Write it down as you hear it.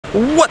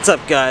What's up,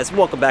 guys?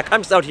 Welcome back.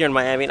 I'm just out here in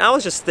Miami, and I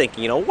was just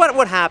thinking, what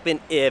would happen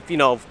if,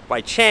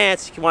 by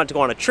chance you wanted to go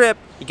on a trip,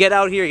 you get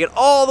out here, you get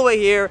all the way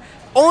here,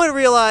 only to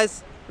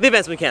realize the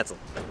event's been canceled.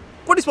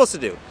 What are you supposed to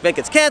do? Event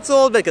gets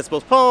canceled, event gets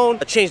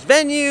postponed, a changed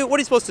venue. What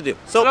are you supposed to do?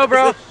 So, hello,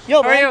 bro.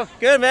 Yo, how are you?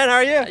 Good, man. How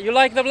are you? You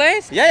like the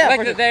place? Yeah. You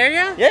like the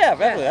area? Yeah,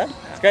 definitely, man.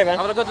 It's great, man.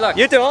 Have a good luck.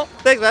 You too, huh?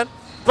 Thanks, man.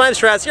 My name's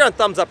Shraz here on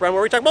Thumbs Up Run,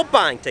 where we talk about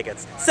buying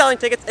tickets, selling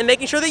tickets, and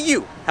making sure that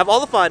you have all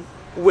the fun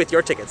with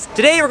your tickets.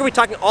 Today, we're going to be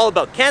talking all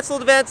about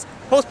canceled events,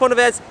 postponed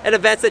events, and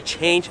events that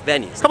change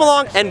venues. Come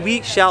along, and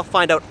we shall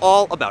find out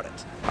all about it.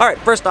 Alright,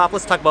 first off,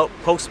 let's talk about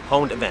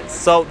postponed events.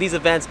 So these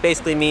events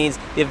basically means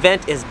the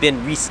event has been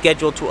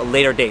rescheduled to a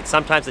later date.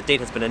 Sometimes the date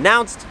has been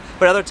announced,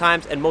 but other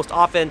times, and most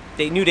often,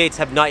 the new dates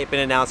have not yet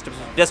been announced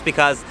just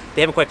because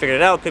they haven't quite figured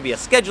it out. It could be a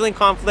scheduling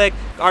conflict,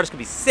 the artist could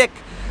be sick,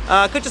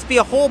 could just be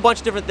a whole bunch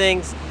of different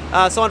things.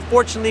 So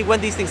unfortunately,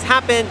 when these things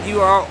happen, you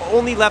are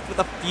only left with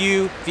a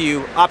few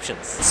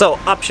options. So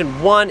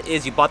option one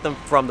is you bought them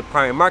from the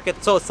primary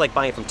market. So it's like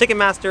buying from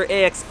Ticketmaster,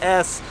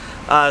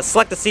 AXS,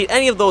 Select a Seat,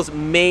 any of those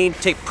main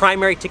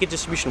primary ticket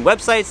distribution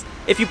websites.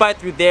 If you buy it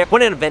through there,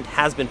 when an event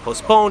has been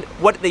postponed,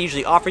 what they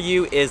usually offer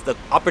you is the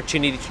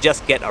opportunity to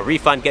just get a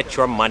refund, get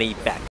your money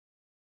back.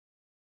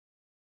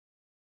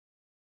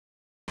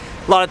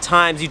 A lot of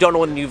times you don't know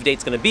when the new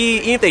date's going to be.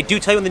 Even if they do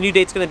tell you when the new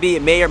date's going to be,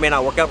 it may or may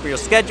not work out for your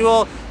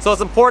schedule. So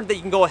it's important that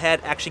you can go ahead,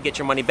 actually get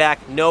your money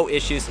back. No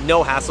issues,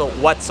 no hassle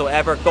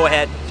whatsoever. Go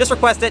ahead, just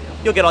request it,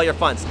 you'll get all your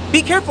funds.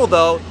 Be careful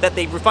though that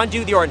they refund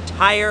you your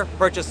entire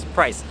purchase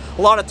price.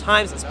 A lot of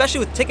times, especially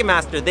with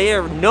Ticketmaster, they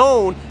are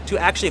known to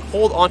actually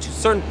hold on to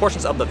certain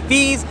portions of the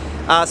fees.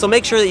 So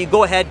make sure that you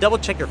go ahead, double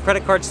check your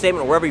credit card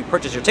statement or wherever you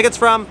purchase your tickets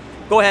from.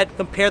 Go ahead,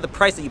 compare the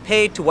price that you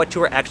paid to what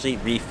you were actually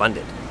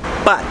refunded.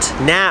 But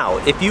now,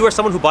 if you are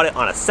someone who bought it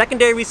on a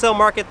secondary resale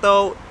market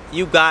though,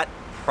 you got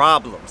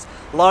problems.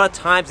 A lot of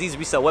times these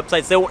resale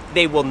websites,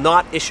 they will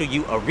not issue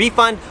you a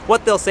refund.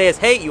 What they'll say is,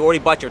 hey, you already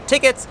bought your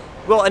tickets.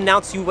 We'll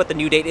announce you what the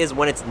new date is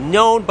when it's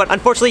known, but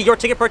unfortunately your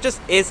ticket purchase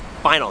is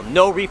final.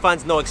 No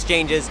refunds, no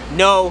exchanges,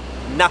 no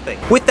nothing.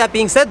 With that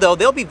being said though,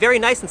 they'll be very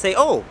nice and say,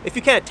 oh, if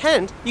you can't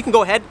attend, you can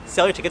go ahead,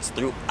 sell your tickets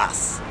through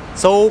us.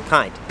 So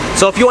kind.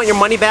 So if you want your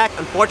money back,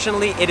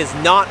 unfortunately, it is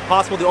not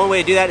possible. The only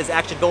way to do that is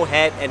actually go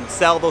ahead and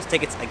sell those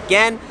tickets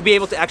again to be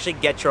able to actually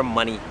get your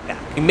money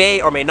back. You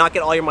may or may not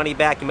get all your money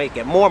back. You might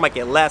get more, might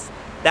get less.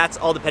 That's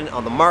all dependent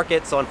on the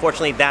market, so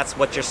unfortunately that's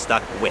what you're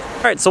stuck with.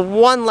 Alright, so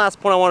one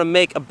last point I want to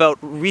make about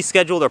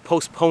rescheduled or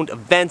postponed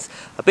events.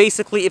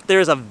 Basically, if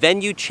there's a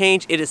venue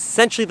change, it is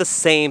essentially the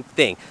same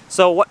thing.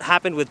 So what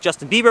happened with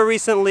Justin Bieber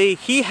recently,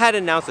 he had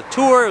announced a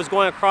tour, it was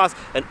going across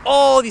and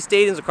all these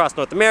stadiums across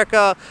North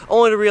America,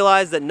 only to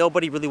realize that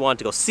nobody really wanted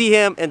to go see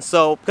him, and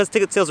so because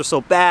ticket sales were so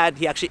bad,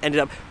 he actually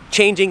ended up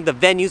changing the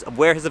venues of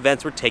where his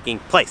events were taking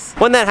place.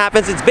 When that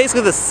happens, it's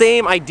basically the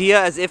same idea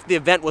as if the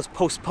event was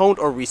postponed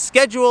or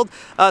rescheduled.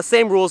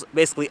 Same rules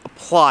basically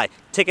apply.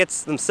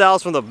 Tickets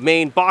themselves from the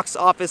main box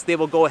office, they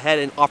will go ahead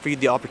and offer you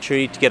the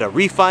opportunity to get a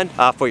refund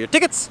for your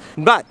tickets.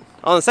 But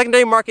on the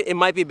secondary market, it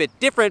might be a bit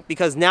different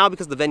because now,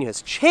 because the venue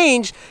has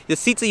changed, the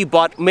seats that you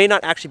bought may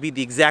not actually be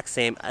the exact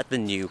same at the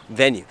new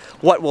venue.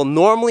 What will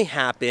normally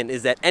happen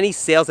is that any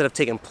sales that have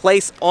taken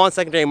place on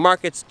secondary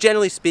markets,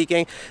 generally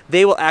speaking,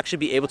 they will actually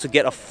be able to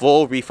get a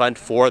full refund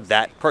for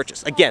that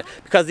purchase. Again,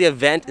 because the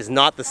event is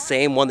not the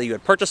same one that you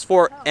had purchased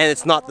for, and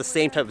it's not the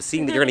same type of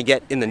seating that you're going to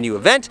get in the new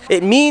event,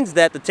 it means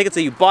that the tickets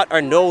that you bought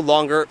are no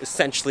longer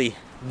essentially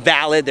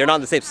valid. They're not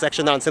in the same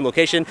section, not in the same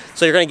location,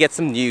 so you're going to get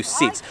some new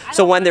seats.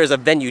 So when there's a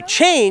venue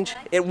change,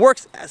 it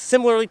works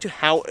similarly to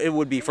how it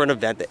would be for an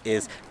event that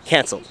is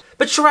canceled.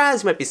 But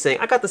Shiraz might be saying,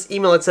 I got this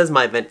email that says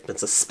my event's been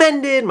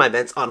suspended, my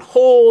event's on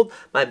hold,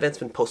 my event's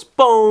been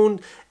postponed,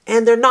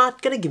 and they're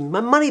not going to give me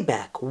my money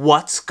back.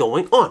 What's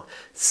going on?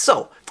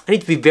 So I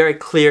need to be very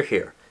clear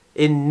here.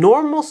 In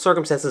normal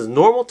circumstances,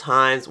 normal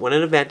times, when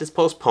an event is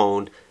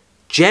postponed,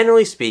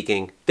 generally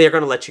speaking, they're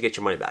going to let you get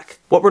your money back.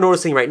 What we're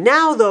noticing right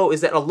now, though,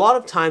 is that a lot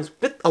of times,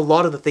 with a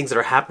lot of the things that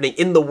are happening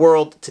in the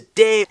world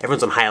today,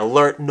 everyone's on high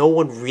alert. No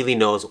one really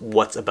knows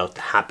what's about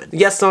to happen.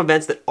 Yes, some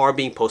events that are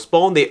being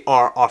postponed, they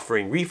are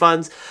offering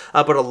refunds,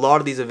 but a lot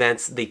of these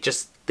events, they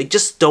just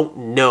don't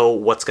know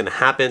what's going to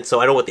happen.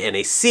 So I know with the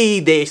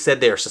NAC, they said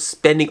they are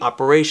suspending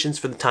operations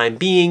for the time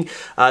being.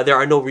 There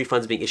are no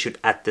refunds being issued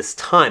at this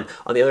time.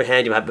 On the other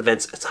hand, you have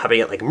events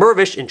happening at like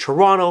Mervish in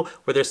Toronto,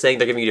 where they're saying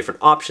they're giving you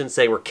different options,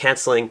 saying we're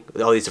canceling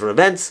all these different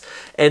events,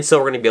 and so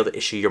we're going to be able to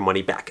issue your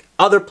money back.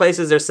 Other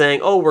places, they're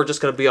saying, oh, we're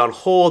just going to be on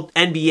hold.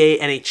 NBA,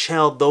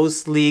 NHL,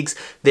 those leagues,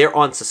 they're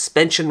on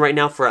suspension right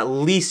now for at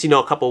least,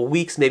 a couple of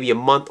weeks, maybe a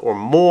month or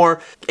more.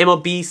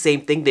 MLB,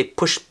 same thing. They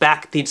pushed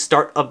back the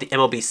start of the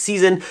MLB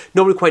season.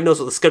 Nobody quite knows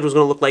what the schedule is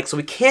going to look like, so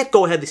we can't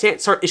go ahead, they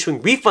can't start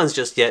issuing refunds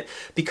just yet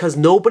because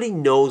nobody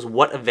knows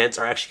what events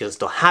are actually going to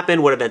still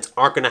happen, what events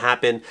aren't going to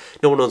happen.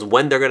 No one knows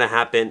when they're going to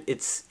happen.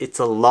 It's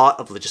a lot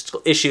of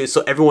logistical issues,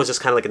 so everyone's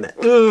just kind of like in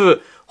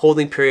that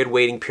holding period,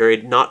 waiting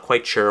period, not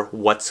quite sure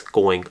what's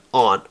going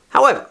on.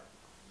 However,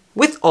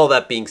 with all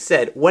that being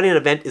said, when an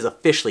event is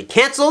officially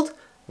canceled,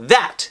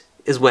 that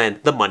is when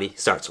the money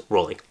starts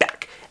rolling back.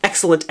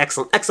 Excellent,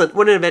 excellent, excellent.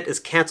 When an event is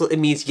canceled, it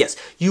means yes,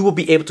 you will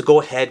be able to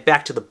go ahead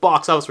back to the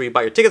box office where you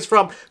buy your tickets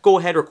from, go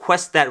ahead,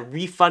 request that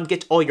refund,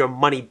 get all your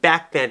money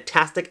back.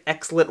 Fantastic,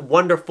 excellent,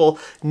 wonderful,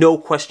 no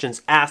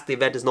questions asked. The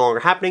event is no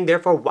longer happening,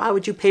 therefore why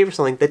would you pay for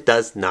something that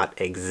does not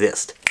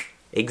exist?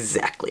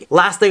 Exactly.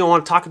 Last thing I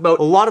want to talk about,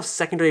 a lot of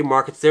secondary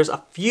markets, there's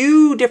a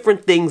few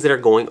different things that are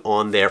going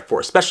on there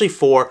for, especially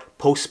for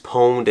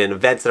postponed and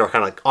events that are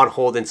kind of like on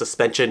hold and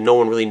suspension. No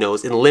one really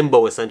knows, in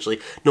limbo essentially.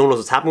 No one knows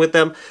what's happening with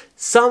them.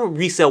 Some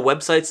resale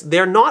websites,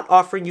 they're not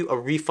offering you a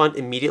refund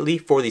immediately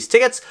for these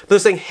tickets, but they're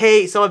saying,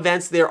 hey, some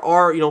events, there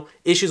are,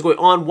 issues going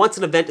on. Once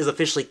an event is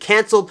officially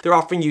canceled, they're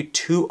offering you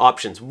two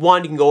options.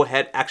 One, you can go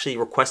ahead, actually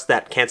request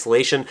that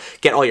cancellation,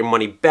 get all your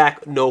money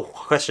back, no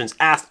questions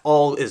asked,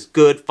 all is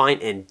good, fine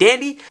and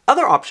dandy.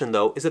 Other option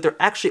though, is that they're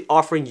actually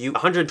offering you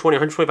 120,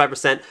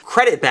 125%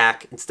 credit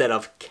back instead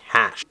of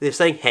cash. They're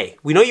saying, hey,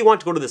 we know you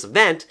want to go to this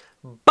event,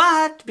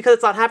 but because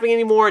it's not happening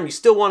anymore and you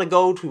still want to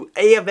go to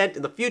a event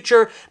in the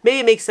future, maybe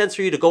it makes sense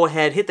for you to go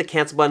ahead, hit the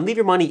cancel button, leave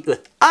your money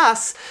with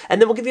us,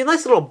 and then we'll give you a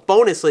nice little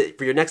bonus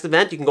for your next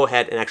event. You can go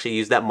ahead and actually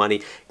use that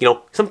money,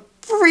 some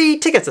free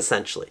tickets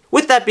essentially.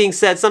 With that being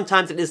said,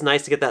 sometimes it is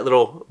nice to get that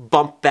little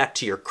bump back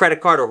to your credit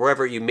card or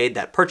wherever you made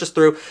that purchase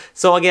through.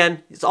 So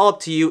again, it's all up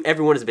to you.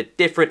 Everyone is a bit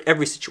different.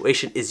 Every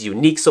situation is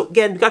unique. So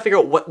again, you gotta figure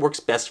out what works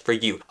best for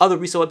you. Other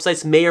resale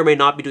websites may or may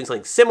not be doing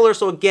something similar.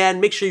 So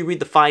again, make sure you read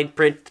the fine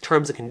print, the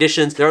terms and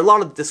conditions. There are a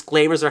lot of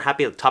disclaimers that are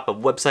happening at the top of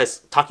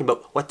websites talking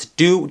about what to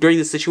do during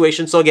this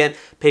situation. So again,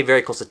 pay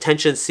very close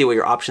attention, see what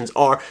your options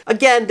are.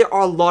 Again, there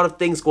are a lot of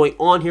things going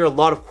on here, a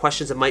lot of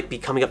questions that might be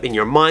coming up in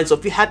your mind. So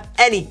if you have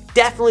any,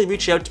 definitely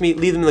reach out to me,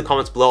 leave them in the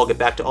comments below. I'll get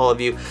back to all of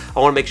you. I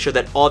want to make sure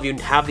that all of you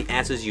have the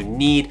answers you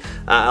need.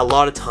 A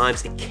lot of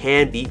times it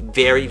can be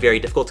very, very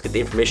difficult to get the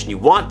information you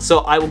want. So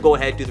I will go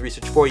ahead and do the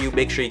research for you,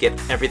 make sure you get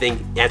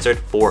everything answered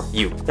for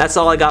you. That's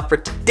all I got for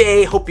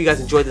today. Hope you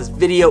guys enjoyed this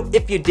video.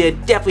 If you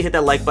did, definitely hit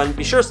that like button.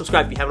 Be sure to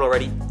subscribe if you haven't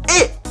already.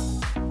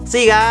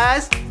 See you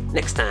guys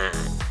next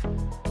time.